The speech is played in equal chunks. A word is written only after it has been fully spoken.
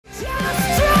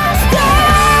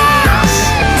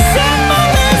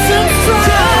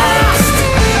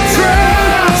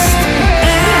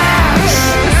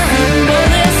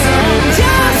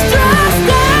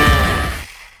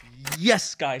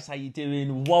Yes, guys, how you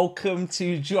doing? Welcome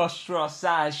to Joshua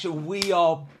Sash. We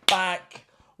are back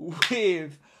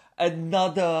with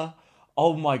another...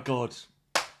 Oh my God,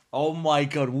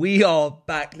 we are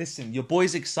back. Listen, your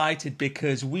boy's excited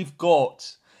because we've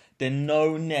got the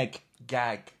no neck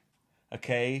gag,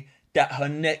 okay? That her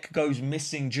neck goes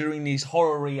missing during these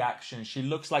horror reactions. She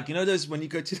looks like, you know those, when you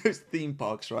go to those theme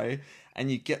parks, right? And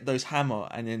you get those hammer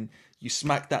and then you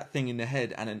smack that thing in the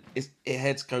head and then its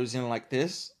head goes in like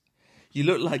this. You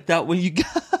look like that when you go.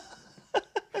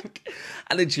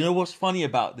 And then, do you know what's funny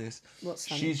about this? What's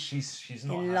funny? She's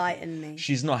not Enlighten happy. me.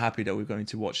 She's not happy that we're going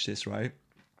to watch this, right?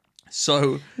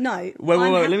 So no.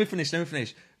 Wait. Let me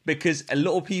finish. Because a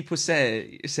lot of people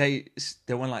say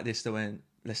they went like this. They went,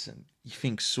 listen, you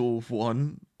think Saw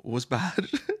 1 was bad?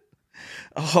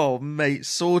 Oh, mate,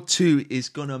 Saw 2 is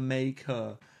gonna make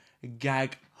her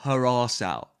gag her ass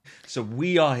out. So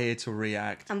we are here to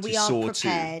react and we to are Saw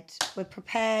prepared. 2. We're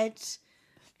prepared.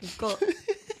 We've got...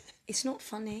 It's not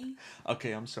funny.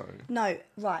 Okay, I'm sorry. No,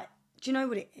 right. Do you know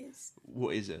what it is?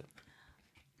 What is it?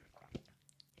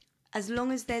 As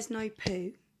long as there's no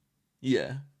poo,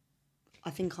 Yeah. I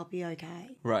think I'll be okay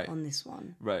Right. on this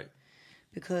one. Right.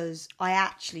 Because I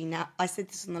actually now... I said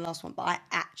this on the last one, but I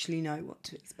actually know what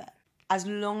to expect. As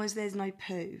long as there's no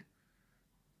poo.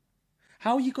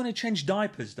 How are you going to change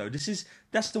diapers, though?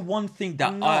 That's the one thing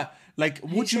that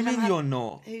what do you mean you're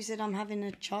not? Who said I'm having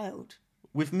a child?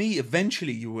 With me,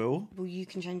 eventually you will. Well, you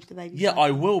can change the baby. Yeah,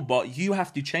 I will, but you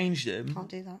have to change them. Can't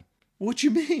do that. What do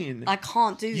you mean? I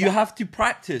can't do that. You have to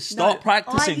practice. Start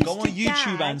practicing. Go on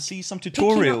YouTube gag and see some picking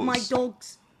tutorials. up my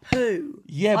dog's poo.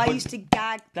 Yeah, I but used to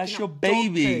gag. That's your dog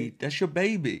baby. poo. That's your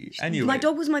baby. Anyway, My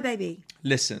dog was my baby.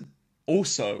 listen.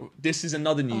 Also, this is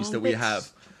another news that we bitch. have.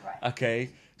 Right. Okay,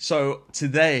 so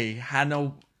today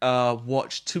Hannah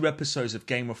watched 2 episodes of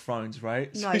Game of Thrones,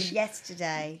 right? No,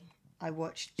 yesterday I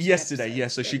watched. Yesterday, yeah.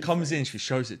 So she comes in, she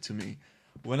shows it to me.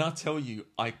 When I tell you,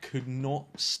 I could not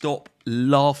stop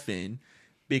laughing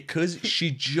because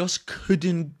she just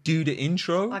couldn't do the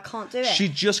intro. I can't do it. She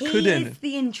just couldn't. He is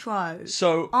the intro.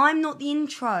 So I'm not the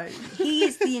intro. He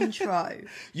is the intro.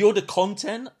 You're the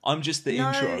content. I'm just the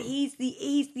intro. No, he's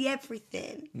the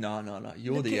everything. No.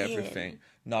 You're Look the at everything. him.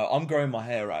 No, I'm growing my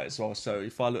hair out as well. So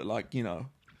if I look like,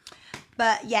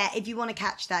 But yeah, if you want to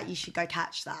catch that, you should go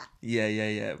catch that.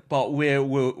 Yeah. But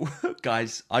we're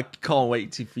guys, I can't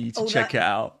wait for you to check it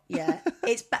out. Yeah,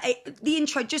 the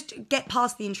intro. Just get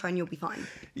past the intro and you'll be fine.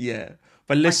 Yeah,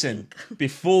 but listen,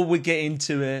 before we get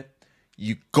into it,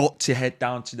 you got to head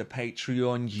down to the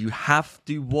Patreon. You have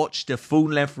to watch the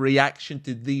full-length reaction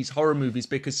to these horror movies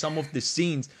because some of the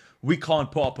scenes we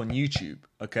can't put up on YouTube.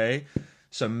 Okay.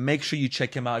 So make sure you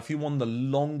check him out. If you want the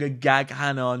longer gag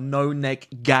Hannah, no neck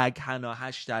gag Hannah,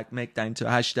 hashtag, make that into a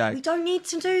hashtag. We don't need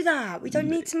to do that. We don't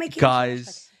need to make it.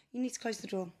 Guys. You need to close the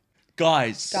door.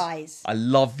 Guys. I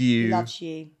love you. Loves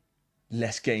you.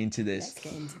 Let's get into this. Let's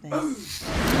get into this.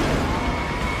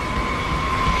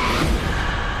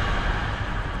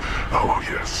 Oh,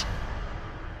 yes.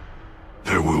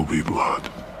 There will be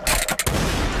blood.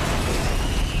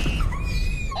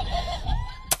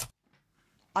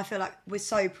 I feel like we're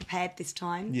so prepared this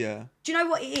time. Yeah. Do you know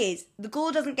what it is? The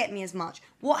gore doesn't get me as much.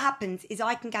 What happens is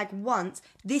I can gag once,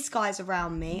 this guy's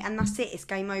around me, and that's it. It's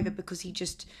game over because he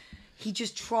just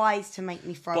tries to make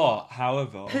me throw up. But,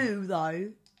 however... Poo,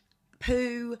 though.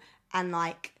 Poo and,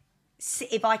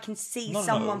 if I can see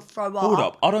someone throw up... Hold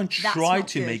up. I don't that's try not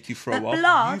to good. make you throw but up.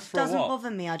 blood You throw doesn't up. bother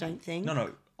me, I don't think.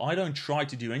 No. I don't try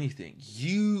to do anything.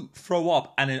 You throw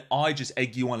up and then I just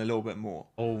egg you on a little bit more.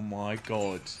 Oh, my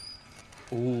God.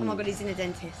 Ooh. Oh my God, he's in a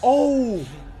dentist. Oh!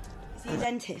 Is he a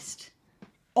dentist?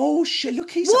 Oh, shit. Look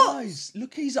at his eyes.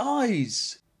 Look at his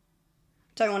eyes.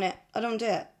 Don't want it. I don't do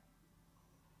it.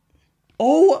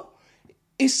 Oh,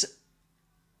 it's...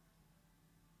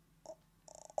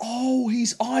 Oh,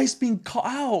 his eye's been cut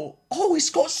out. Oh, it's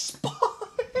got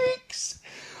spikes.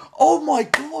 Oh, my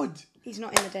God. He's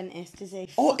not in the dentist, is he?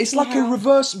 Oh, it's like a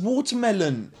reverse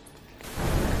watermelon.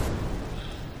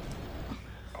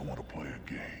 I want to play a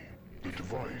game. The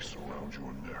device around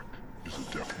your neck is a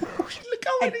death mask. Look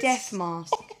how A death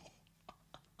mask.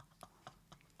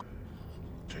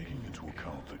 Taking into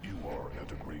account that you are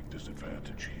at a great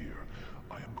disadvantage here,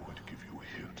 I am going to give you a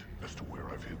hint as to where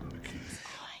I've hidden the key.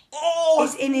 Oh,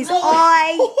 It's in his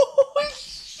eye. Oh,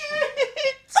 shit.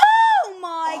 Oh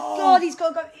my God, he's got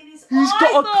to go in his eye. He's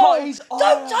got to cut his eye.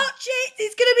 Don't touch it.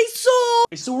 It's going to be sore.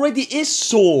 It's already is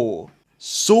sore.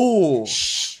 Sore.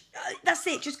 Shh. That's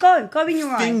it. Just go. Go in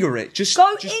your eye. Finger it. Just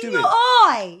Go just in do your it.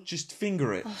 eye. Just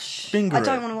finger it. Finger I it.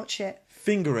 don't want to watch it.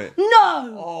 Finger it.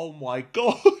 No. Oh my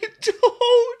God.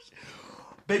 Don't.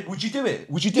 Babe, would you do it?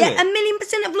 Would you do Yeah, it?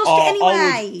 1,000,000% have lost Oh, it anyway.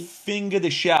 I would finger the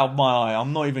shit out of my eye.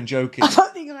 I'm not even joking. I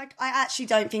don't think I actually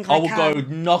don't think I I will can. go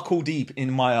knuckle deep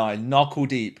in my eye. Knuckle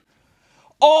deep.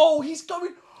 Oh, he's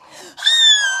going...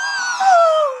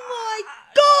 Oh my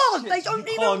god! They don't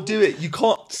You even... can't do it. You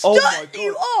can't... Oh my Shut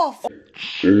you god. off!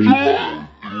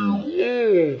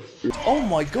 Oh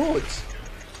my god.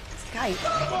 Okay.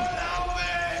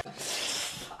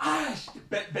 Ash,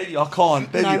 baby, I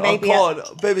can't. Baby, No, maybe I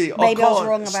can't. Baby, I maybe I was can't.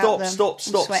 wrong about them. Stop. I'm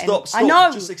sweating. Stop. I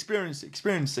know. Just experience it.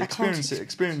 I can't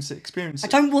Experience it. I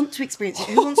don't want to experience it.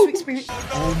 Who wants to experience it?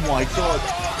 Oh my god.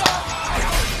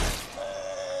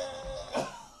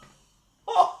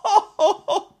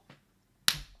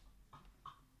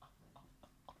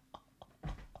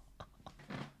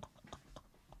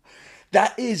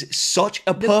 That is such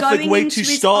a perfect going way into to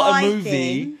his start a eye movie.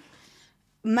 thing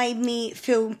made me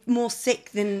feel more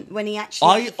sick than when he actually...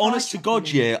 I, honest to God,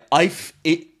 yeah,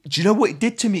 do you know what it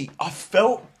did to me? I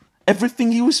felt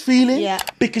everything he was feeling. Yeah.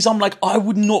 Because I'm like, I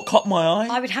would not cut my eye.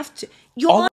 I would have to...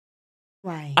 Your eye...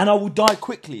 Way. And I would die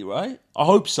quickly, right? I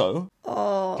hope so.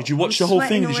 Oh, Did you watch I'm the whole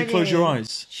thing? sweating Did you close your already.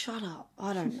 eyes? Shut up.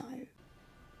 I don't know.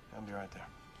 I'll be right there.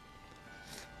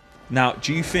 Now,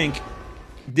 do you think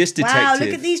this detective... Wow,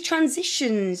 look at these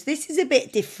transitions. This is a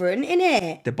bit different, isn't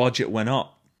it? The budget went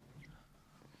up.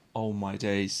 Oh my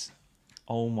days.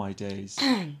 Oh my days.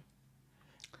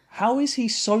 How is he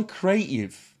so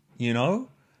creative, you know?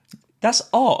 That's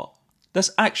art.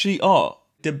 That's actually art.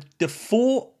 The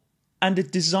thought and the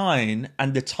design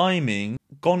and the timing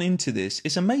gone into this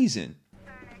is amazing.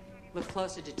 Look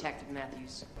closer, Detective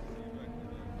Matthews.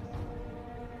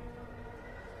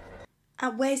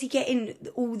 And where's he getting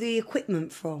all the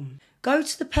equipment from? Go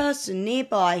to the person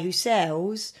nearby who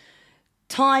sells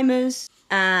timers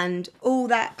and all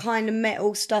that kind of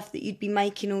metal stuff that you'd be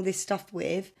making all this stuff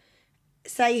with.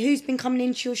 Say, who's been coming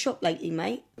into your shop lately,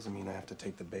 mate? Doesn't mean I have to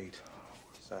take the bait.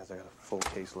 Besides, I got a full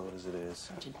caseload as it is.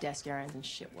 Bunch of desk errands and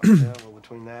shit work. Yeah, well,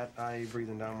 between that, I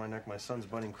breathing down my neck, my son's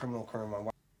budding criminal career, my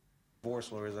wife,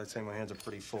 divorce lawyers, I'd say my hands are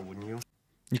pretty full, wouldn't you?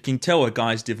 You can tell a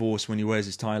guy's divorced when he wears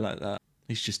his tie like that.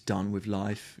 He's just done with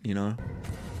life, you know?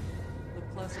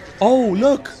 Look closer, Detective Oh,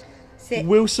 look! Sit.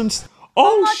 Wilson's...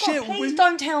 Oh, my shit! God, please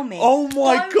don't tell me. Oh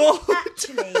my Don't God.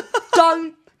 Actually,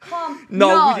 don't come.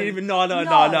 No, we didn't even...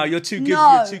 No. You're too good.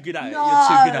 You're too good at it. You're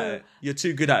too good at it. You're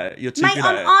too good at it. You're too Mate, good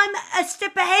at it. I'm a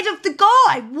step ahead of the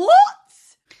guy. What?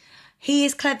 He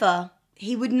is clever.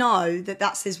 He would know that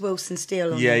that says Wilson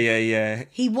Steele on it. Yeah.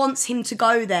 He wants him to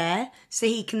go there so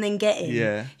he can then get him.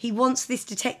 Yeah. He wants this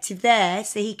detective there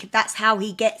so he could, that's how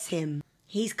he gets him.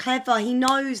 He's clever. He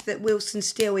knows that Wilson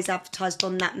Steele is advertised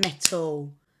on that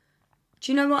metal.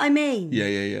 Do you know what I mean?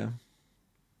 Yeah.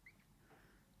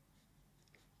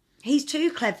 He's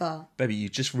too clever. Baby, you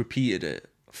just repeated it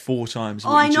 4 times.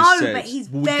 I you just know, said. but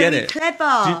he's We very get it.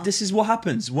 clever. This is what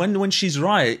happens. When she's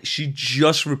right, she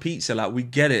just repeats it. Like, we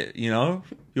get it, you know?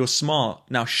 You're smart.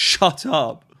 Now shut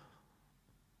up.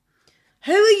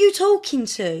 Who are you talking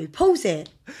to? Pause it.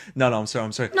 No, I'm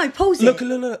sorry. No, pause Look.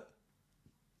 it.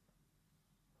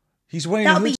 He's wearing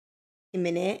That'll a be hood. a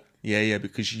minute. Yeah,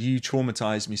 because you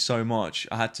traumatized me so much.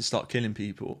 I had to start killing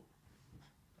people.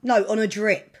 No, on a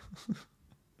drip.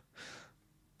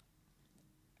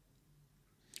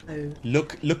 Oh.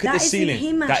 Look at That the isn't ceiling.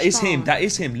 him, That is him. Ashkan. That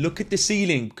is him. Look at the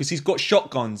ceiling because he's got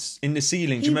shotguns in the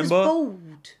ceiling. Do He you was remember?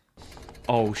 bald.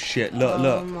 Oh shit! Look.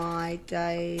 Oh my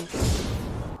days.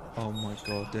 Oh my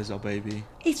god! There's our baby.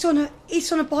 It's on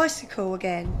a bicycle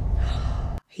again.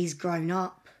 He's grown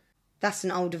up. That's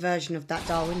an older version of that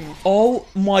doll, isn't it? Oh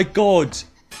my god!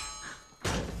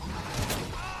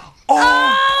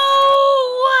 Oh!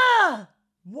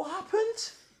 What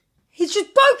happened? He's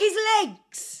just broke his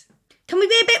legs. Can we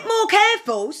be a bit more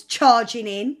careful? Charging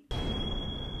in.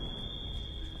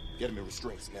 Get him in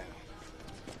restraints now.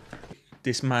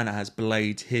 This man has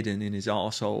blades hidden in his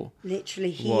arsehole.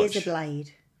 Literally, he Watch. is a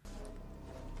blade.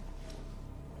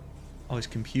 Oh, his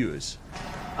computers.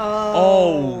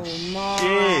 Oh, Oh,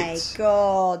 my shit.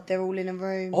 God. They're all in a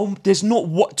room. Oh, there's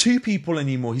not 2 people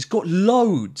anymore. He's got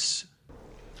loads.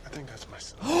 I think that's my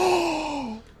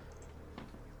son.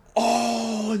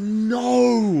 Oh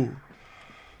no!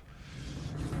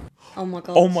 Oh my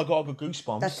God. Oh my god! I got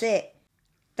goosebumps. That's it.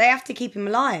 They have to keep him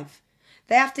alive.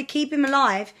 They have to keep him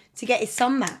alive to get his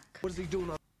son back. What is he doing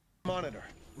on the monitor?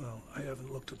 Well, I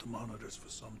haven't looked at the monitors for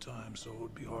some time, so it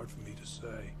would be hard for me to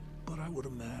say. But I would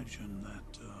imagine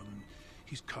that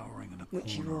he's cowering in a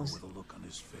Which he corner was. with a look on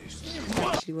his face.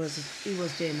 He was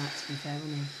doing that, to be fair,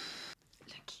 wasn't he?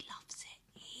 Look, he loves it.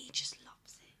 He just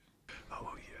loves it.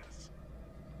 Oh, yes.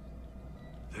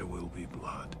 There will be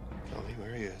blood. Tell me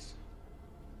where he is.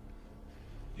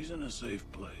 He's in a safe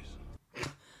place.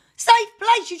 Safe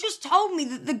place? You just told me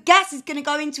that the gas is going to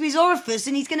go into his orifice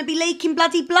and he's going to be leaking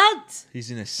bloody blood. He's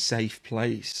in a safe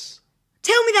place.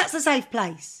 Tell me that's a safe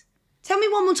place. Tell me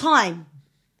one more time.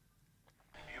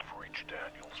 You've reached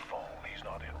Daniel's phone. He's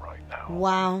not in right now.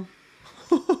 Wow.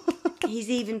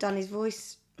 He's even done his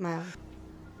voicemail.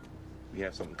 We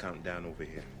have something counting down over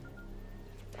here.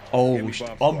 Oh, Get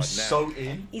me Bob I'm Squad so now.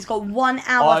 in. He's got 1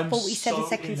 hour, I'm 47 so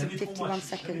seconds in. and Let me put 51 Let me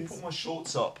seconds. put my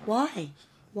shorts up. Why?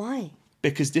 Why?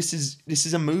 Because this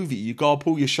is a movie. You gotta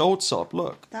pull your shorts up.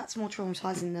 Look. That's more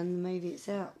traumatizing than the movie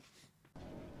itself.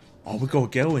 Oh, we got a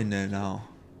girl in there now.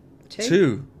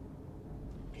 Two?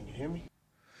 Can you hear me?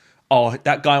 Oh,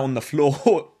 that guy on the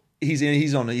floor. He's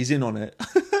in on it. He's in on it.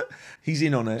 He's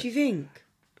in on it. Do you think?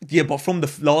 Yeah, but from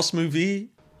the last movie.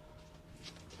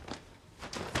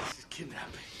 This is kidnapping.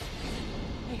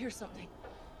 I hear something.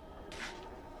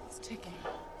 It's ticking.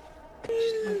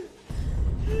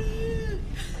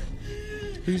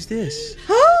 Who's this?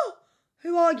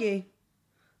 Who are you?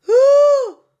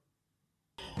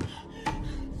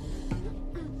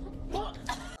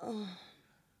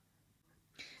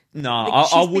 No, Like, I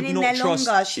she's would been in not there trust.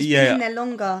 longer. She's been in there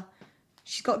longer.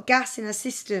 She's got gas in her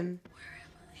system.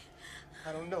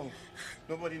 I don't know.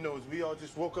 Nobody knows. We all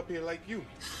just woke up here like you.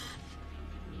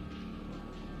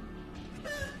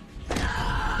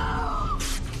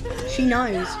 She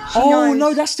knows. Oh knows.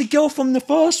 no, that's the girl from the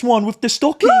first one with the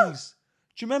stockings.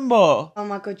 Do you remember? Oh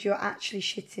my god, you're actually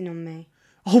shitting on me.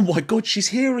 Oh my god, she's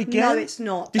here again. No, it's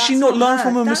not. Did she That's not learn her.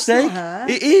 from her That's mistake? not her.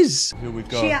 It is. Here we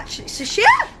go. She actually. So she.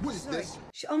 What is this?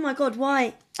 Oh my god,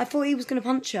 why? I thought he was going to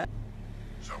punch her.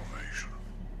 Salvation.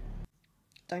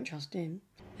 Don't trust him.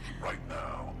 Right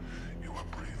now, you are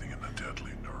breathing in a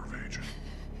deadly nerve agent.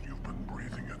 You've been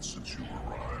breathing it since you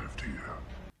arrived here.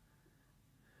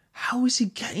 How is he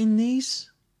getting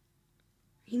these?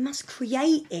 He must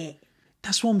create it.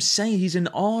 That's what I'm saying. He's an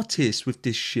artist with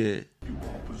this shit. You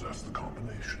all possess the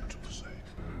combination to the safe.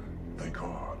 Think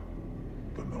hard.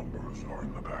 The numbers are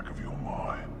in the back of your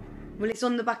mind. Well, it's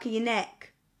on the back of your neck.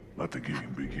 Let the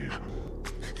game begin.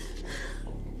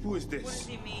 Who is this? What does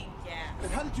he mean, yeah? And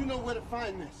how did you know where to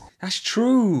find this? That's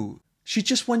true. She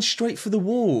just went straight for the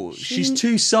wall. She's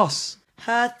too sus.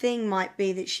 Her thing might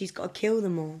be that she's got to kill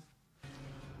them all.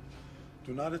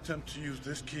 Do not attempt to use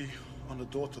this key on the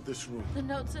door to this room. The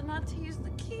notes are not to use the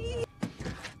key.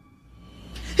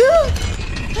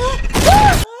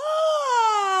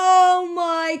 Oh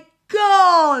my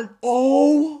god!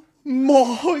 Oh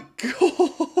my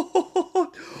god.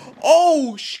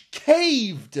 Oh,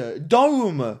 caved.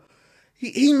 Dome.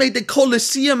 He made the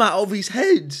Colosseum out of his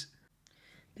head.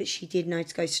 But she did know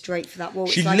to go straight for that wall.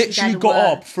 She It's like he's literally had a got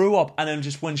word. up, threw up, and then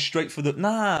just went straight for the...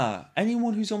 Nah.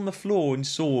 Anyone who's on the floor and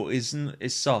saw is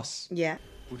sus. Yeah.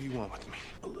 What do you want with me?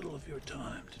 A little of your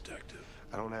time, detective.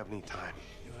 I don't have any time.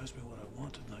 You asked me what I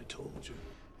wanted, and I told you.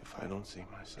 If I don't see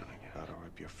my son again, I'll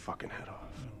rip your fucking head off.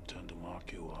 I don't intend to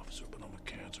mock you, officer, but I'm a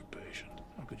cancer patient.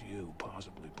 How could you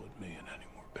possibly put me in any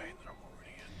more pain than I'm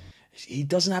already in? He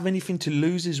doesn't have anything to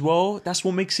lose as well. That's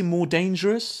what makes him more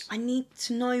dangerous. I need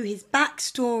to know his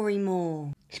backstory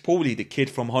more. He's probably the kid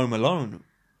from Home Alone.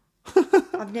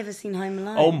 I've never seen Home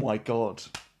Alone. Oh my god.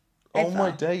 Oh Ever.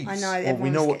 my days. I know, Well, we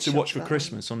everyone's know what get to watch shocked for about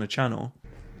Christmas on the channel.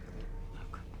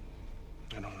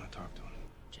 I don't want to talk to him.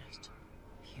 Just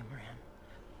humor him.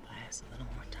 Buy us a little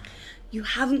more time. You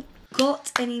haven't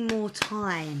got any more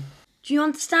time. Do you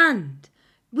understand?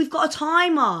 We've got a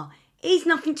timer. He's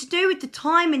nothing to do with the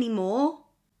time anymore.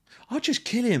 I'll just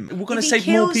kill him. We're going If to he save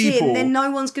more kills people. him, then no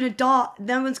one's going to die.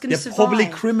 No one's going to They're survive. probably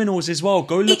criminals as well.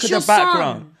 Go look It's at your the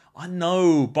background. son. I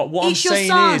know, but what It's I'm your saying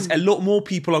son. is a lot more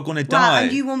people are going to Right, die.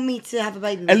 and you want me to have a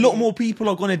baby? A with lot you? more people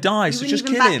are going to die, You so wouldn't just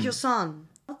even kill back him. your son.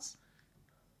 What?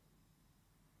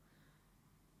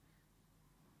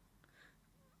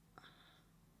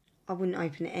 I wouldn't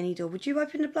open any door. Would you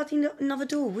open a bloody another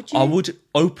door? Would you? I would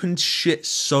open shit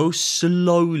so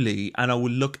slowly and I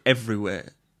would look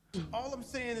everywhere. All I'm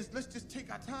saying is let's just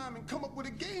take our time and come up with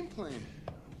a game plan.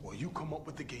 Well, you come up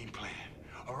with the game plan,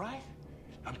 all right?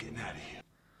 I'm getting out of here.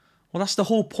 Well, that's the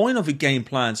whole point of a game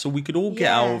plan, so we could all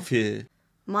get out Yeah. of here.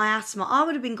 My asthma. I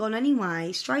would have been gone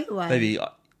anyway, straight away. Baby,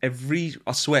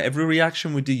 I swear, every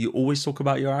reaction we do, you always talk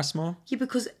about your asthma. Yeah,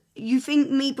 because you think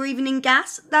me breathing in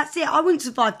gas? That's it. I wouldn't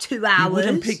survive 2 hours. I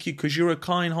wouldn't pick you because you're a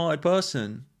kind-hearted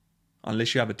person.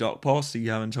 Unless you have a dark past that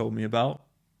you haven't told me about.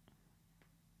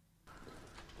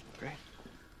 Okay.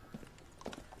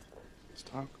 Let's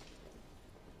talk.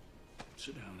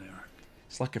 Sit down, Eric.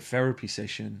 It's like a therapy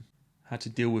session. How to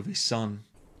deal with his son.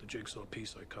 The jigsaw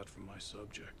piece I cut from my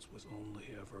subjects was only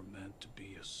ever meant to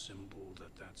be a symbol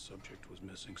that that subject was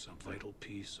missing some vital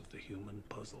piece of the human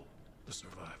puzzle, the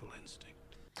survival instinct.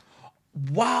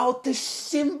 Wow, the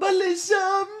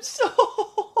symbolisms!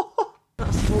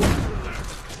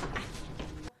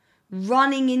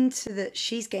 Running into the...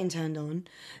 She's getting turned on.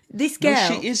 This girl...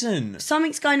 No, she isn't.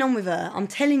 Something's going on with her, I'm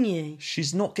telling you.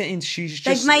 She's not getting... She's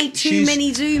They've just... made too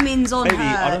many zoom-ins on Baby, her.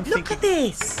 I don't Look think... at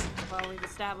this. Well, we've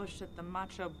established that the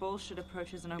macho bullshit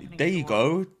approach is an opening. There you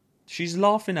go. She's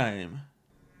laughing at him.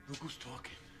 Look who's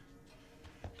talking.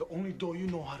 The only door you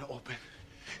know how to open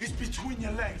is between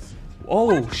your legs.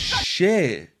 Oh,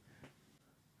 shit.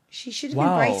 She should have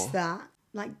Wow. embraced that.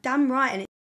 Like, damn right, and it's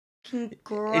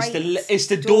great. It's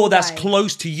the door that's doorway.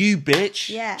 close to you, bitch.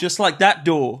 Yeah. Just like that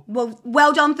door.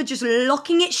 Well done for just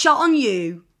locking it shut on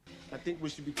you. I think we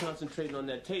should be concentrating on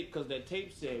that tape because that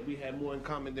tape said we had more in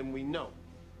common than we know.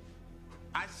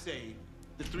 I say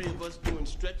the three of us doing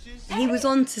stretches. He was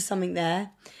onto something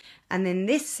there. And then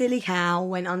this silly cow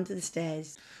went under the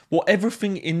stairs. Well,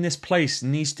 everything in this place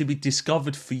needs to be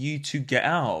discovered for you to get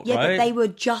out, Yeah, right? but they were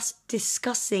just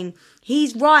discussing.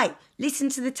 He's right. Listen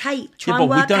to the tape. Try Yeah, and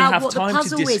but we work don't out have what time the to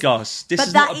puzzle discuss. is. This but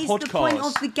is that not a is the point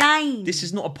podcast. of the game. This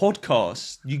is not a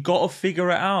podcast. You got to figure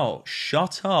it out.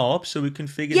 Shut up so we can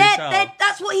figure this out. Yeah,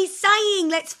 that's what he's saying.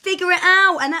 Let's figure it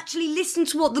out and actually listen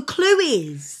to what the clue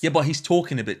is. Yeah, but he's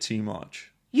talking a bit too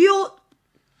much. You're...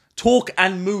 Talk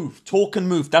and move. Talk and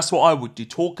move. That's what I would do.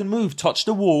 Talk and move. Touch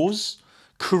the walls.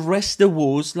 Caress the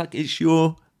walls like it's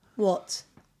your... What?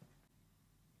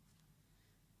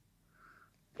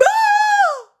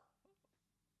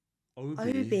 Obi.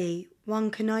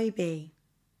 Obi-Wan Kenobi.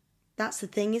 That's the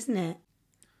thing, isn't it?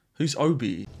 Who's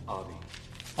Obi? Obi.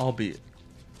 Obi.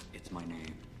 It's my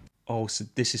name. Oh, so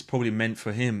this is probably meant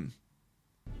for him.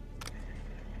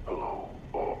 Hello,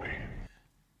 Bobby.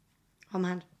 Oh,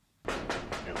 man.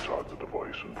 Inside the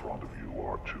device in front of you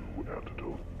are two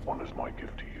antidotes. One is my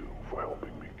gift to you for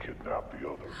helping me kidnap the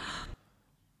other.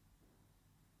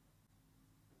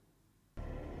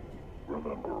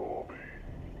 Remember, Obi,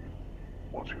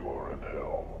 once you are in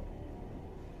hell,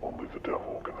 only the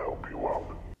devil can help you out.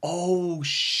 Oh,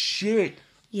 shit.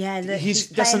 Yeah,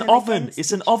 That's an oven.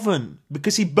 It's an oven.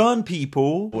 Because he burned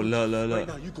people. Oh, look. Right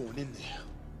now, you going in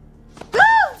there.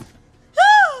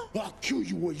 I'll kill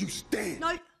you where you stand.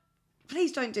 No,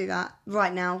 please don't do that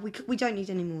right now. We don't need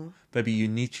any more. Baby, you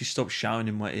need to stop shouting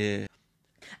in my ear.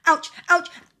 Ouch, ouch,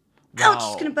 Wow. ouch,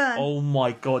 it's going to burn. Oh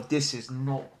my god, this is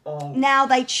not... Oh. Now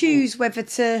they choose whether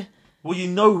to... Well, you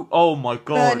know... Oh my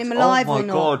god. Burn him alive oh my or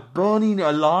not. god. Burning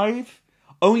alive?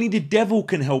 Only the devil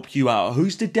can help you out.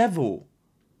 Who's the devil?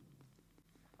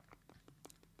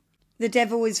 The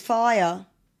devil is fire.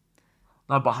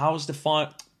 No, but how's the fire...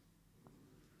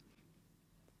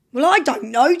 Well, I don't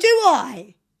know, do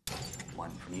I? One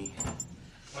for me.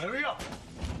 Hurry up.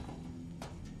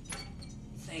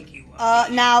 Thank you.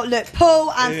 Now, look,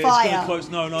 pull and It's fire. gonna close.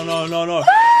 No. Oh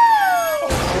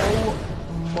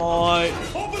my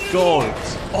god.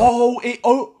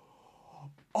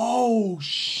 Oh,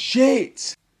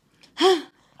 shit.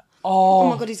 Oh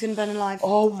my god, he's going to burn alive.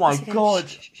 Oh my That's okay. god.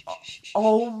 Shh, shh, shh, shh, shh.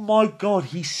 Oh my god,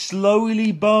 he's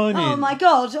slowly burning. Oh my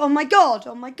god, oh my god,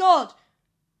 oh my god.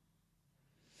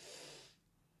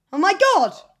 Oh my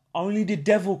god. Only the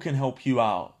devil can help you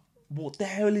out. What the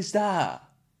hell is that?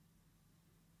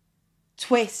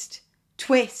 Twist,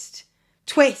 twist,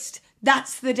 twist.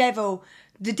 That's the devil.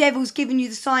 The devil's giving you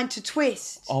the sign to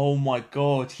twist. Oh my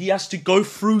god, he has to go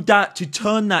through that to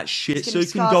turn that shit It's so gonna he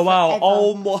be can scarred go out. forever.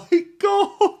 Oh my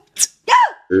god.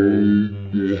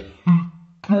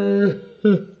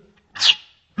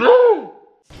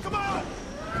 Come on.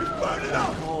 Burn it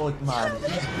up. God, man.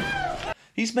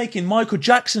 He's making Michael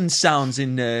Jackson sounds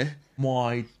in there.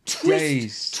 My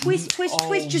days. Twist, twist, Oh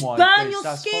twist. Just my burn days, your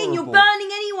that's skin. You're horrible. burning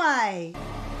anyway.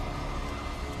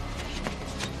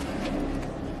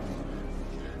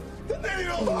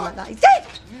 Oh, like that. He's dead.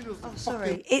 Oh,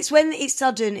 sorry. It's when it's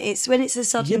sudden. It's when it's a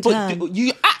sudden Yeah, but turn.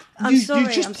 you I'm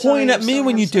sorry. just I'm point sorry, at I'm me sorry,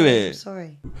 when I'm you do sorry, I'm it.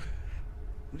 sorry.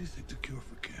 What do you think the cure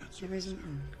for cancer There isn't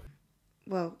one.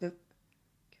 Well, the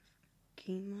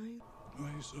chemo. Why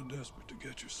are you so desperate to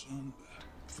get your son back?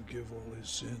 Forgive all his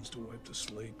sins, to wipe the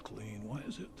slate clean. Why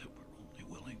is it that we're only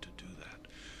willing to do that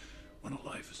when a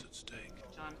life is at stake?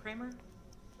 John Kramer?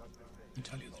 I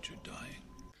tell you that you're dying.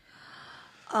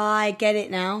 I get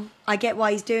it now. I get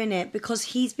why he's doing it. Because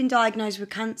he's been diagnosed with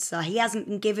cancer. He hasn't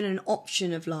been given an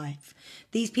option of life.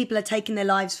 These people are taking their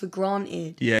lives for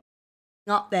granted. Yeah.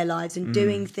 Up their lives and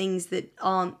doing things that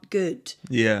aren't good.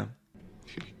 Yeah.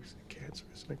 You use the cancer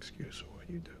as an excuse for what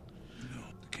you do. No,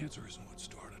 the cancer isn't what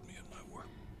started me in my work.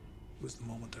 It was the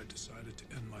moment I decided to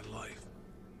end my life.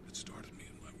 It started me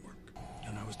in my work.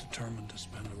 And I was determined to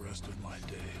spend the rest of my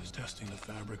days testing the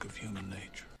fabric of human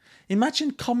nature. Imagine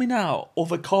coming out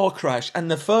of a car crash and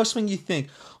the first thing you think,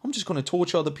 I'm just going to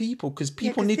torture other people because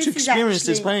people need to experience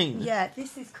this pain. Yeah,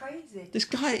 this is crazy. This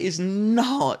guy is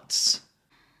nuts.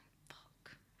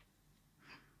 Fuck.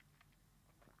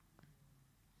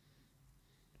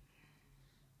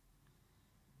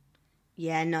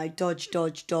 Yeah, no, dodge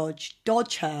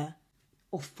her.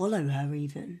 Or follow her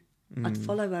even. I'd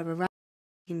follow her around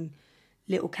fucking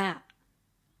little cat.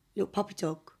 Little puppy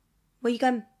dog. Where you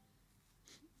going?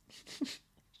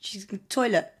 She's in the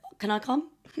toilet. Can I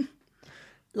come?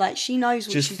 Like, she knows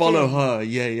what she's doing. Just follow her.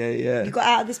 Yeah. You got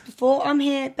out of this before? I'm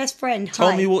here, best friend.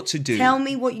 Tell Hi. me what to do. Tell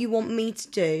me what you want me to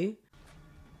do.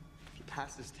 If you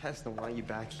pass this test, then why are you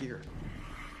back here?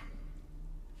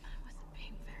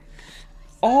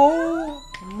 Oh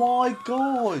my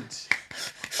god.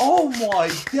 Oh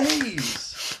my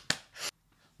days.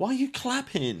 Why are you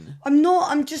clapping? I'm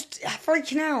not. I'm just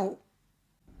freaking out.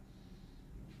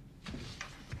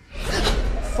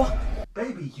 Fuck.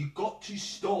 Baby, you got to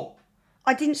stop.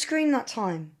 I didn't scream that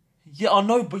time. Yeah, I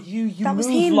know, but you That was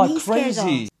move him. like He scared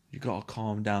crazy. us. You gotta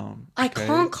calm down. I okay?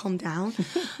 can't calm down.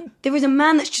 There is a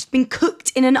man that's just been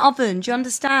cooked in an oven. Do you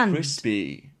understand?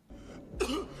 Crispy.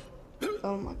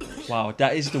 Oh my god. Wow,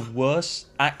 that is the worst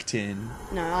acting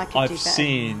No, I could do I've better.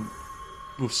 seen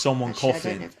with someone Actually, I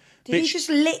coughing. don't know. Did he Bitch, just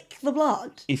lick the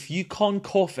blood? if you can't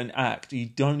cough and act, you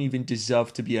don't even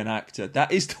deserve to be an actor.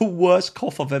 That is the worst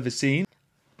cough I've ever seen.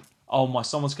 Oh my,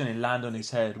 someone's going to land on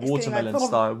his head. It's gonna Watermelon go,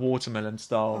 style, watermelon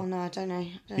style. Oh no, I don't know.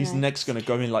 His neck's going to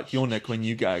go in like your neck when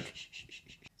you gag.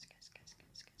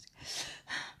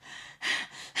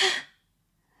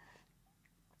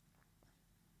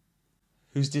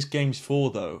 Who's this game's for,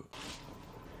 though?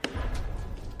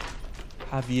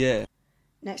 Javier.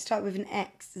 Next start with an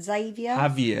X. Xavier.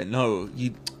 Javier. No,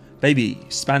 you... Baby,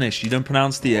 Spanish. You don't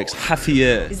pronounce the X.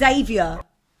 Javier. Xavier.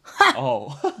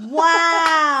 Oh.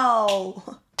 Wow.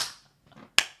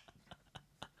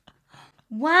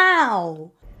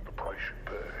 Wow. The price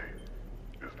you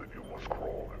pay is that you must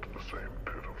crawl into the same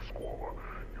pit of squalor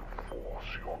you force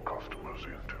your customers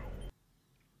into.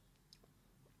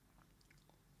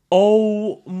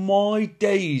 Oh my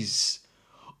days.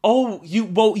 Oh,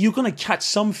 you're gonna catch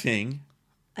something.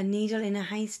 A needle in a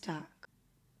haystack.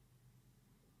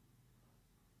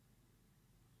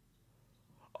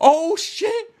 Oh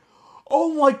shit.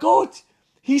 Oh my god.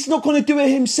 He's not gonna do it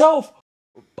himself.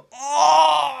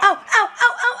 Oh, Ow, ow, ow,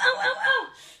 ow, ow, ow, ow.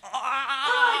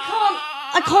 Oh,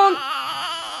 I can't.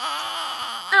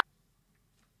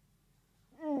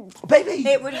 baby.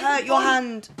 It would hurt your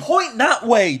hand. Point that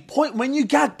way. Point when you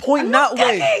gag, point I'm that not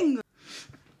way. gagging.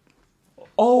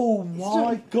 Oh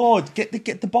my god. Get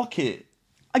the bucket.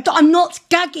 I'm not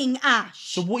gagging,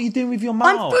 Ash. So what are you doing with your I'm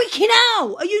mouth? freaking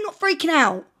out. Are you not freaking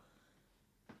out?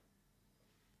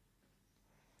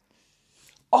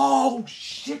 Oh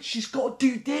shit, she's got to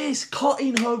do this.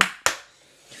 Cutting her.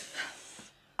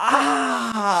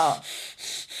 Ah.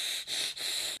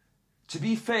 To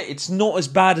be fair, it's not as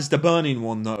bad as the burning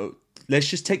one though. Let's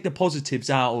just take the positives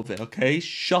out of it, okay?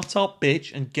 Shut up,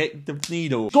 bitch, and get the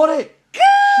needle. Got it! Go!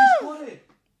 She's got it!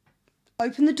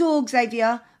 Open the door,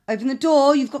 Xavier. Open the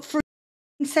door. You've got 3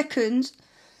 seconds.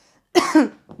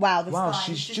 Wow, this guy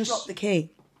she's just just dropped the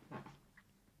key.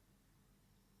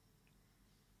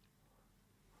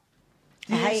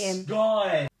 I hate him.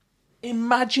 Guy.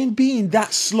 Imagine being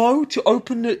that slow to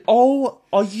open the... Oh,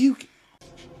 are you...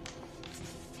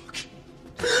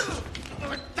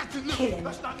 Kill him.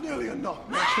 That's not nearly enough.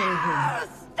 Kill him.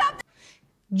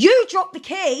 You dropped the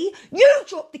key. You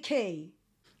dropped the key.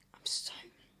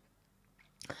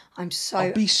 I'm so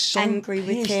I'll be so angry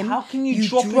with pissed. him. How can you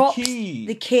drop the dropped key?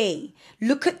 the key.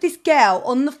 Look at this girl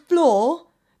on the floor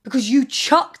because you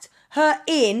chucked her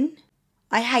in.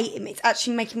 I hate him. It's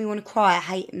actually making me want to cry. I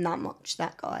hate him that much,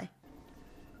 that guy.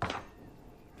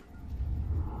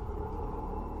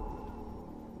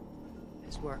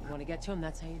 His work. You want to get to him,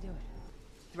 that's how you do it.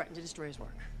 Threaten to destroy his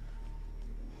work.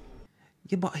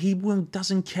 Yeah, but he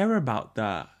doesn't care about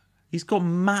that. He's got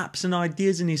maps and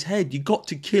ideas in his head. You got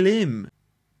to kill him.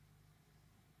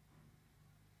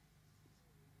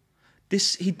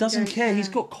 He doesn't care. He's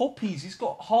got copies. He's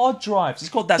got hard drives. He's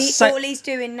got that. All he's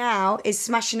doing now is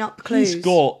smashing up clues. He's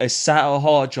got a SATA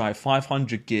hard drive,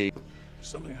 500 gig.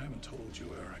 Something I haven't told you,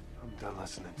 Eric. I'm done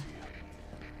listening to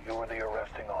you. You were the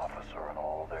arresting officer in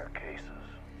all their cases,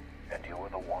 and you were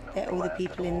the one who They're all the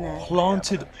people in there.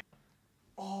 Planted.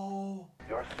 Oh.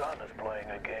 Your son is playing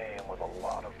a game with a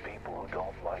lot of people who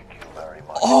don't like you very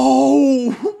much.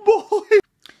 Oh boy.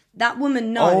 That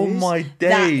woman knows. Oh my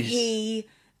days.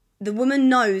 The woman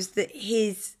knows that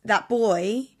that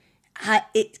boy,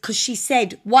 because she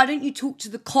said, "Why don't you talk to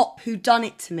the cop who done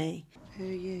it to me?" Who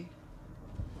are you?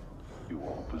 You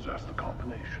all possess the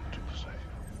combination to the safe.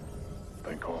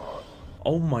 Thank God.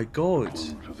 Oh my God.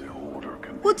 Clues of the order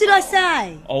can be What did I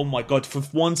say? Oh my God. For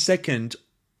 1 second,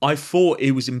 I thought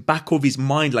it was in back of his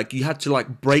mind. Like you had to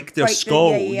like break their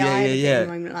skull. I had a bit of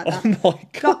a moment like that. Oh my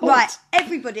God. Right,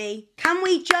 everybody, can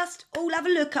we just all have a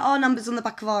look at our numbers on the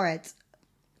back of our heads?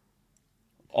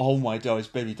 Oh my days,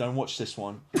 baby, don't watch this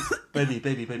one.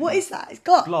 baby. What is that? It's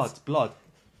got Blood.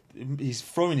 He's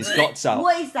throwing his guts out.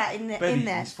 What is that in Baby,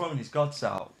 there? he's throwing his guts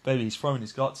out. Baby, he's throwing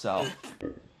his guts out.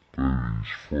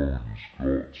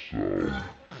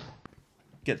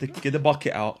 Get the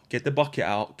bucket out. Get the bucket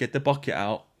out. Get the bucket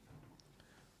out.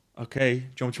 Okay, do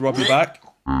you want me to rub your back?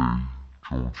 I'll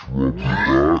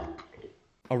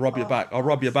rub your back. I'll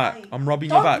rub your back. I'm rubbing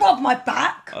your back. Don't rub my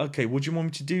back. Okay, what do you want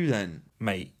me to do then?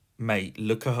 Mate,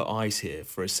 look at her eyes here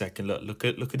for a second. Look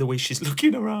at the way she's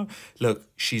looking around. Look,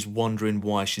 she's wondering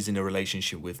why she's in a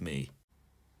relationship with me.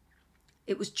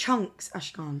 It was chunks,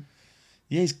 Ashkan.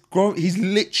 Yeah, he's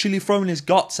literally throwing his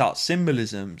guts out.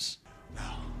 Symbolisms.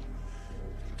 Now,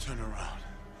 turn around.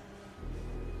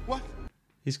 What?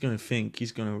 He's gonna think.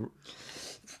 He's gonna.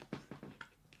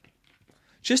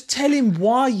 Just tell him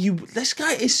why you. This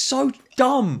guy is so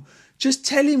dumb. Just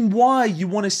tell him why you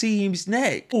want to see his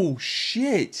neck. Oh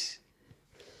shit.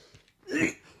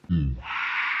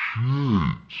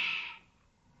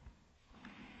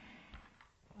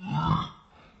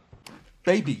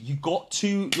 Baby, you got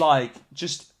to like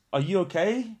just. Are you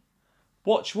okay?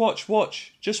 Watch.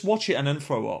 Just watch it and then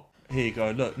throw up. Here you go.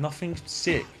 Look, nothing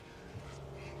sick.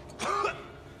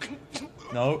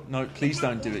 No, please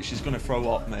don't do it. She's gonna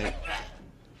throw up, mate.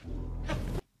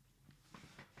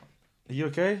 Are you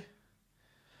okay?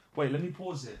 Wait, let me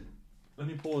pause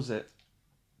it.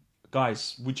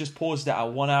 Guys, we just paused it at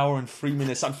 1 hour and 3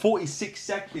 minutes and 46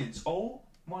 seconds. Oh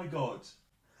my God.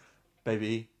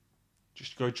 Baby,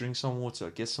 just go drink some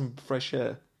water. Get some fresh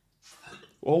air.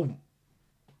 Oh.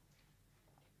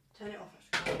 Turn it off.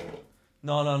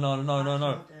 No.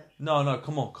 No,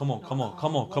 come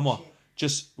on.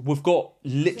 Just, we've got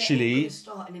literally... They're all going to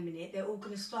start in a minute. They're all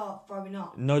going to start throwing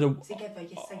up. No, together,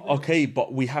 yes, they will. Okay,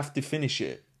 but we have to finish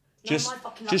it. Just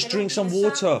They're drink all some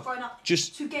gonna start water. throwing up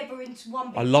Just... together into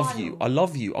one big I love pile.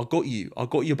 you. I got you. I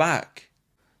got your back.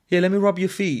 Yeah, let me rub your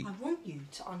feet. I want you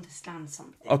to understand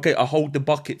something. Okay, I'll hold the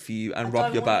bucket for you and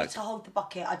rub your I don't want back. you to hold the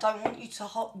bucket. I don't want you to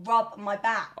rub my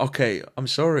back. Okay, I'm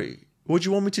sorry. What do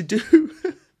you want me to do?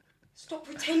 Stop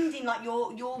pretending like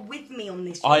you're with me on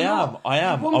this. I am.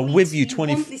 I'm with you. You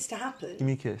want this to happen. Give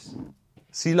me a kiss.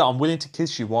 See, look, I'm willing to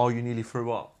kiss you while you nearly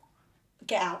threw up.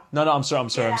 Get out. No, I'm sorry.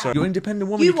 You're an independent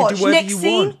woman. You can watch. do whatever Next you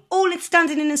scene, want. all it's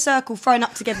standing in a circle, thrown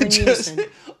up together in unison.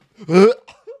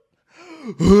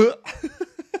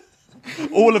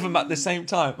 All of them at the same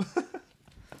time.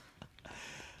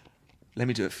 Let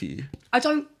me do it for you. I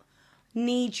don't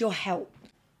need your help.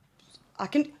 I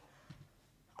can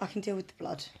deal with the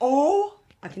blood. Oh,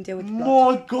 I can deal with the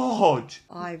blood. my God.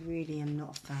 I really am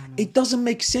not a fan of It doesn't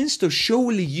make sense though.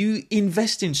 Surely you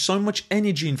investing so much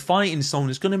energy in fighting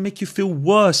someone is going to make you feel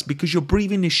worse because you're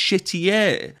breathing this shitty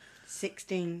air.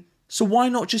 16. So why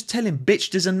not just tell him,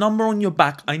 bitch, there's a number on your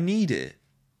back. I need it.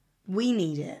 We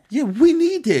need it. Yeah, we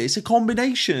need it. It's a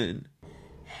combination.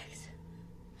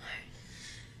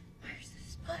 Where's the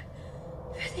spot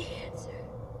for the answer?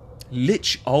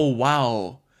 Oh,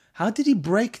 wow. How did he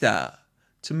break that?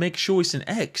 To make sure it's an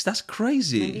X? That's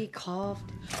crazy. Maybe he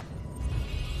carved.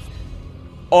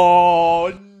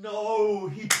 Oh, no.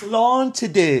 He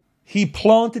planted it. He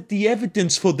planted the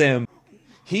evidence for them.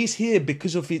 He's here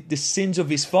because of the sins of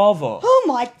his father. Oh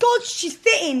my God, she's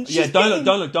fitting. Yeah, don't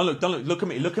look. Look at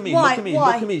me.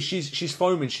 Why? She's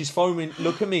foaming.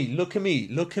 Look at me.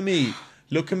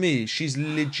 She's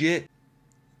legit.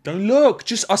 Don't look.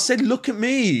 I said look at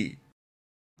me.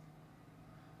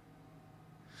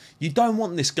 You don't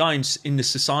want this guy in the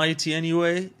society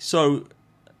anyway, so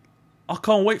I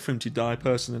can't wait for him to die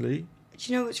personally.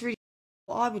 Do you know what's really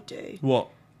what I would do? What?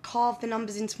 Carve the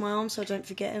numbers into my arm so I don't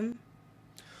forget him.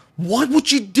 Why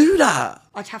would you do that?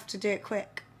 I'd have to do it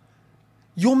quick.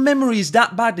 Your memory is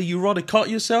that bad that you rather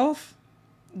cut yourself?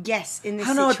 Yes, in this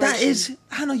Hannah, situation.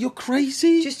 Hannah, you're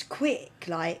crazy. Just quick,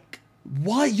 like.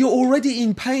 Why? You're already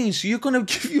in pain, so you're gonna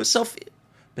give yourself...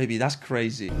 Baby, that's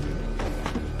crazy.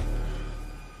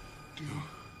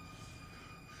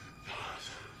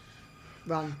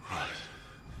 Run.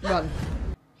 Run.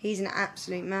 He's an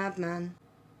absolute madman.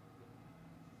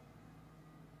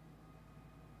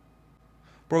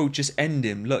 Bro, just end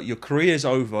him. Look, your career's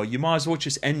over. You might as well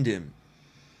just end him.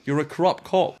 You're a corrupt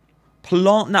cop.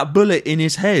 Plant that bullet in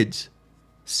his head.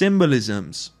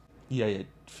 Symbolisms. Yeah.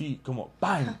 Feet, come on.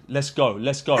 Bang. Let's go.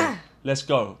 Let's go. Let's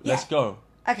go. Let's go.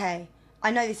 Okay.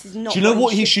 I know this is not. Do you know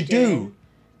what he should do?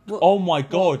 Oh my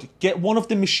God. Get one of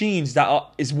the machines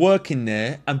that is working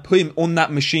there and put him on that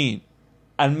machine.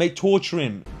 And torture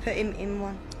him. Put him in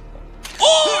one.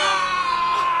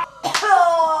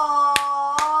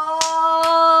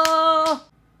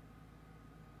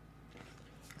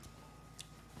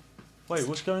 Wait,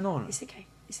 what's going on? It's okay.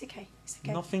 It's okay. It's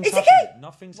okay. Nothing's it's happening. Okay.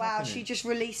 Nothing's wow, happening. she just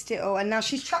released it all, and now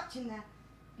she's trapped in there.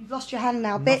 You've lost your hand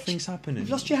now, bitch. Nothing's happening. You've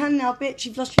lost your hand now, bitch.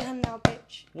 You've lost your hand now,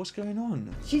 bitch. What's going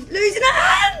on? She's losing her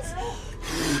hands.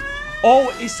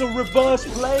 Oh, it's a reverse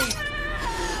blade.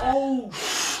 Oh,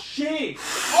 shit.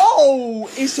 Oh,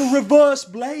 it's a reverse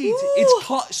blade. Ooh. It's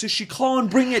cut, so she can't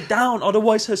bring it down,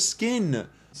 otherwise her skin.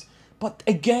 But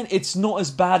again, it's not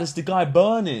as bad as the guy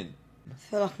burning. I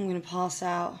feel like I'm going to pass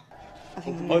out. I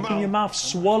think I'm Open your mouth,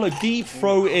 swallow, deep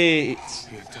throat it.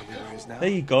 There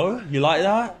you go. You like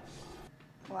that?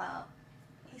 Wow.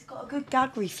 He's got a good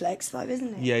gag reflex, though,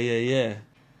 isn't he? Yeah.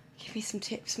 Give me some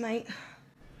tips, mate.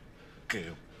 Game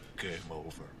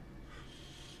over.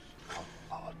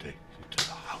 I'll take you to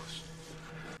the house.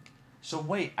 So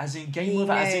wait, as in game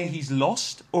over, as in he's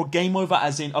lost? Or game over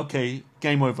as in, okay,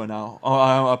 game over now.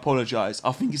 I apologise.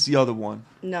 I think it's the other one.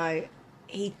 No,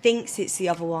 he thinks it's the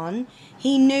other one.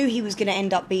 He knew he was going to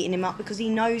end up beating him up because he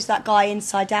knows that guy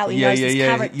inside out. He knows his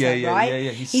character,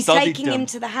 right? He's taking him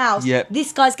to the house. Yep.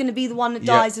 This guy's going to be the one that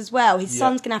dies as well. His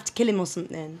son's going to have to kill him or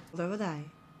something. Where were they?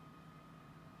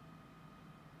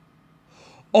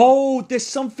 Oh, there's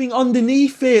something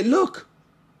underneath it. Look,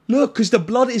 because the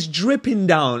blood is dripping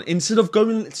down instead of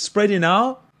spreading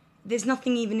out. There's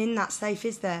nothing even in that safe,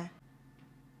 is there?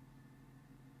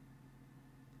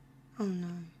 Oh no.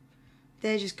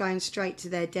 They're just going straight to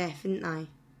their death, aren't they?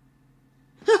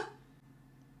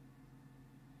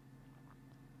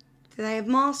 Do they have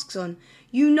masks on?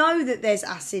 You know that there's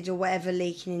acid or whatever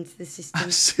leaking into the system.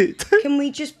 Acid? Can we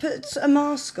just put a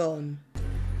mask on?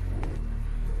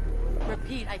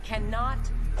 Repeat, I cannot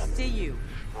see you.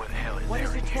 What the hell is What is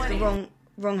there it, in here? 20?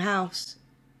 Wrong house.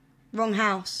 Wrong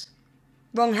house.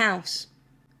 Wrong house.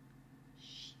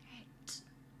 Shit.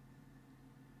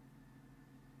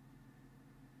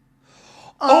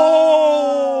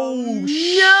 Oh, no!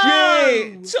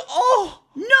 shit! Oh!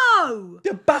 No!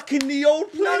 They're back in the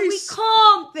old place! No, we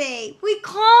can't be! We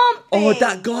can't be! Oh,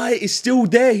 that guy is still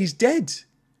there. He's dead.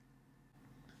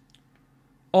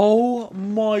 Oh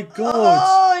my God.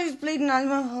 Oh, he's bleeding out his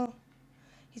mouth hole.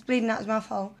 He's bleeding out his mouth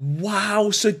hole. Wow,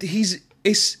 so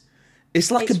it's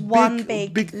like It's a one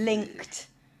big linked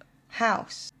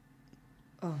house.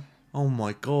 Oh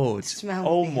my God. Smell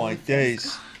Oh the my beef.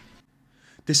 days.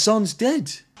 The son's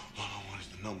dead. All I want is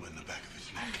the number in the back of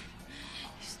his neck.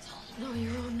 You still don't know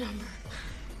your own number.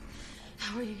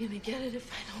 How are you gonna get it if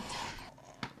I don't tell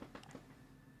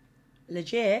you?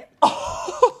 Legit.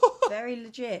 Very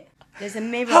legit. There's a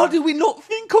mirror. How did we not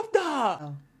think of that?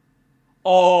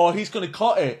 Oh, he's gonna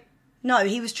cut it. No,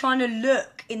 he was trying to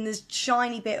look in the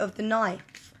shiny bit of the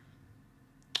knife.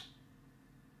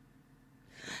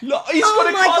 Look, he's Oh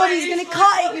gonna my cut God, it. he's going to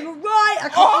cut it. You were right. I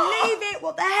can't believe it.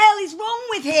 What the hell is wrong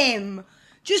with him?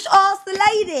 Just ask the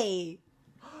lady.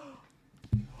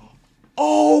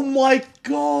 Oh my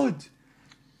God.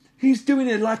 He's doing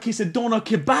it like it's a doner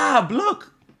kebab.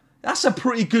 Look, that's a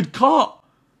pretty good cut.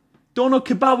 Doner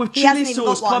kebab with He chili hasn't even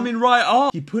sauce got one. coming right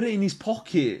up. He put it in his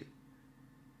pocket.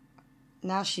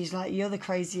 Now she's like, you're the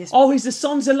craziest. Oh, his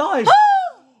son's alive.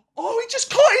 Oh, he just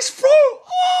cut his throat.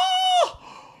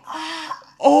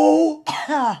 Oh.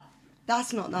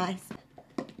 That's not nice.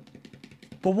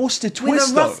 But what's the With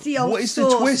twist, a rusty though? old What is sauce,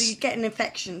 the so twist? you get an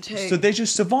infection too. So they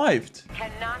just survived.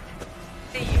 Cannot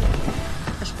see you.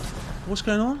 What's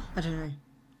going on? I don't know.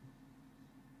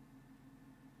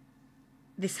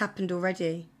 This happened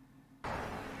already.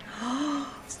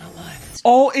 It's not live.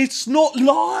 Oh, it's not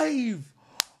live.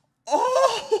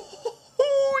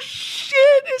 Oh,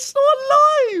 shit, it's not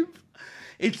live.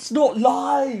 It's not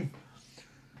live.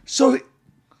 So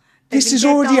this has been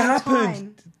dead already the whole happened.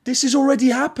 time. This has already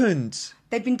happened.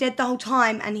 They've been dead the whole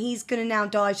time and he's going to now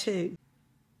die too.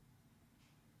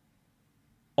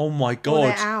 Oh my Or God.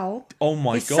 they're out. Oh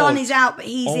my His God. son is out, but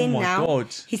he's Oh in my now.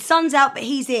 God. His son's out, but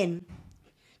he's in. Do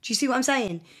you see what I'm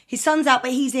saying? His son's out,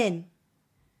 but he's in.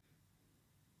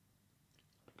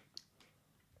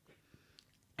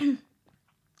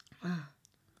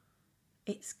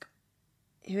 It's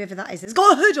whoever that is. It's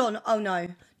got a hood on. Oh no,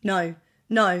 no,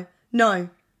 no, no.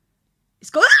 It's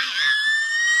got.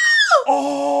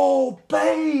 Oh,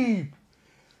 babe.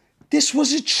 This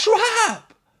was a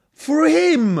trap for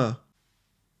him. A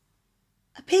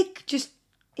pig just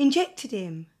injected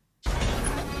him.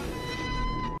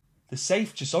 The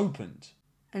safe just opened.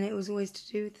 And it was always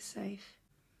to do with the safe.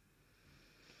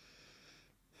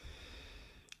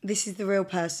 This is the real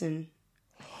person.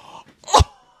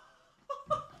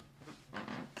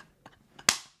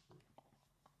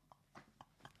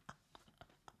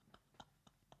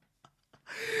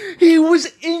 He was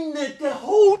in there the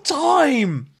whole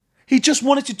time. He just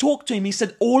wanted to talk to him. He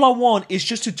said, all I want is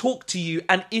just to talk to you.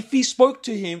 And if he spoke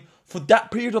to him for that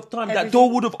period of time, that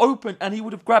door would have opened and he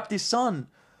would have grabbed his son.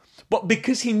 But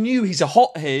because he knew he's a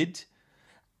hothead,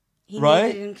 He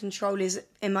right? couldn't control his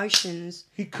emotions.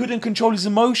 He couldn't control his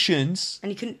emotions.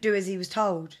 And he couldn't do as he was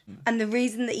told. And the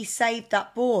reason that he saved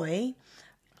that boy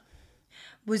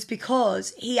was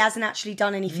because he hasn't actually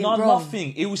done anything wrong.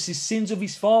 Nothing. It was his sins of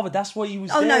his father. That's why he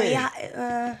was there. No, he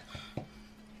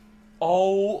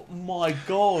oh my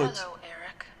God. Hello,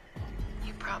 Eric.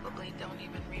 You probably don't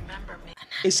even remember me.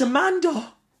 It's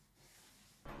Amanda.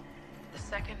 The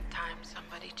second time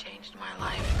somebody changed my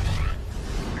life.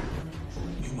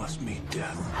 You must meet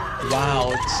death.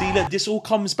 Wow. See, look, this all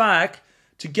comes back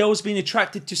to girls being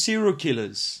attracted to serial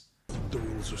killers. The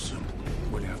rules are simple.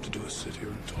 What you have to do is sit here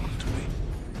and talk to me.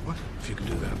 What? If you can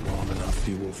do that long enough,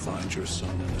 you will find your son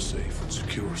in a safe and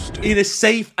secure state. In a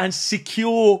safe and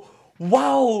secure...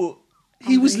 Wow.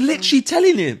 He was literally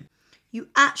telling him. You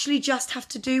actually just have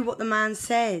to do what the man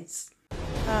says.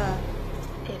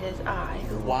 It is I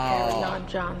who will carry on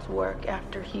John's work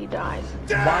after he dies.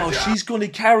 Wow, she's going to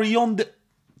carry on the...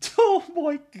 Oh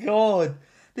my God.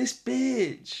 This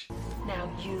bitch.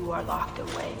 Now you are locked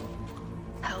away,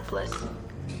 helpless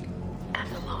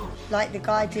and alone. Like the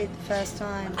guy did the first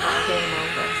time. Game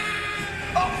over.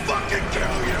 I'll fucking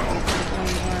kill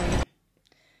you!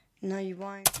 No, you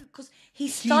won't. Because he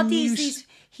studies these...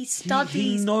 He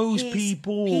studies He knows his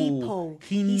people.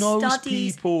 He knows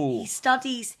studies, people. He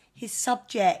studies his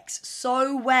subjects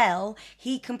so well,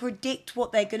 he can predict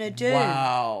what they're going to do.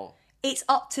 Wow. It's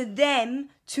up to them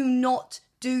to not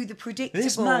do the predictable.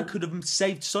 This man could have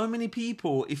saved so many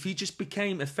people if he just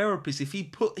became a therapist. If he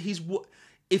put his...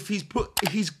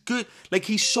 he's good, like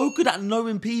he's so good at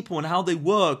knowing people and how they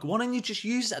work. Why don't you just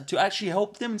use that to actually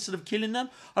help them instead of killing them?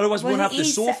 Otherwise, we won't have the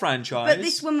Saw franchise. But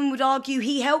this woman would argue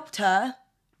he helped her.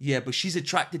 Yeah, but she's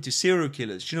attracted to serial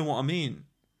killers. Do you know what I mean?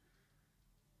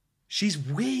 She's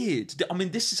weird. I mean,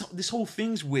 this whole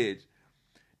thing's weird.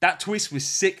 That twist was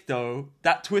sick, though.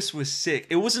 That twist was sick.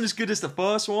 It wasn't as good as the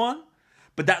first one,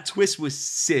 but that twist was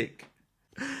sick.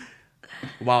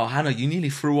 Wow, Hannah, you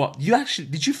nearly threw up.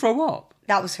 Did you throw up?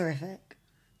 That was horrific.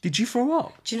 Did you throw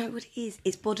up? Do you know what it is?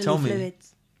 It's bodily Tell me.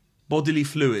 fluids. Bodily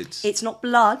fluids. It's not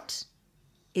blood.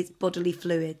 It's bodily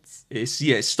fluids.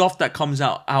 It's stuff that comes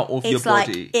out of your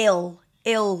body. It's like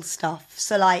ill stuff.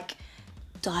 So like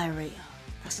diarrhea.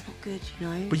 That's not good, you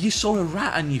know. But you saw a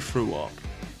rat and you threw up.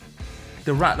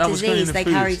 The rat that was going in the they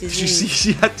food. carry disease. You see,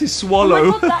 she had to swallow.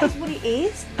 Oh my God, that is what it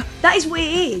is. That is what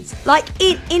it is. Like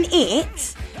in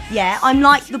it, yeah, I'm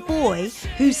like the boy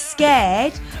who's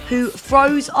scared, who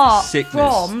throws up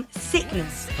from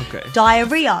sickness. Okay.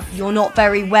 Diarrhea, you're not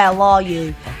very well, are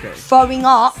you? Okay. Throwing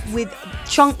up with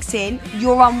chunks in,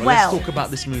 you're unwell. Well, let's talk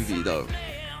about this movie though.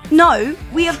 No,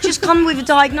 we have just come with a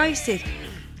diagnosis.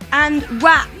 And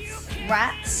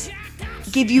rats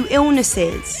give you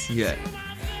illnesses. Yeah.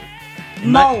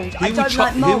 Mold. I don't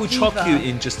like mold. He will chuck either. you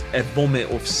in just a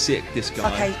vomit of sick, this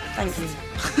guy. Okay, thank you.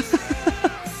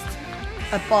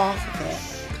 A bath of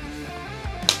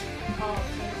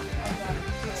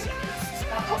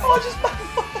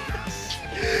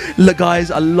it. Look,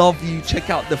 guys, I love you. Check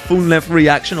out the full length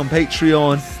reaction on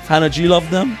Patreon. Hannah, do you love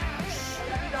them?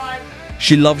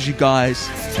 She loves you guys.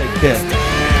 Take care.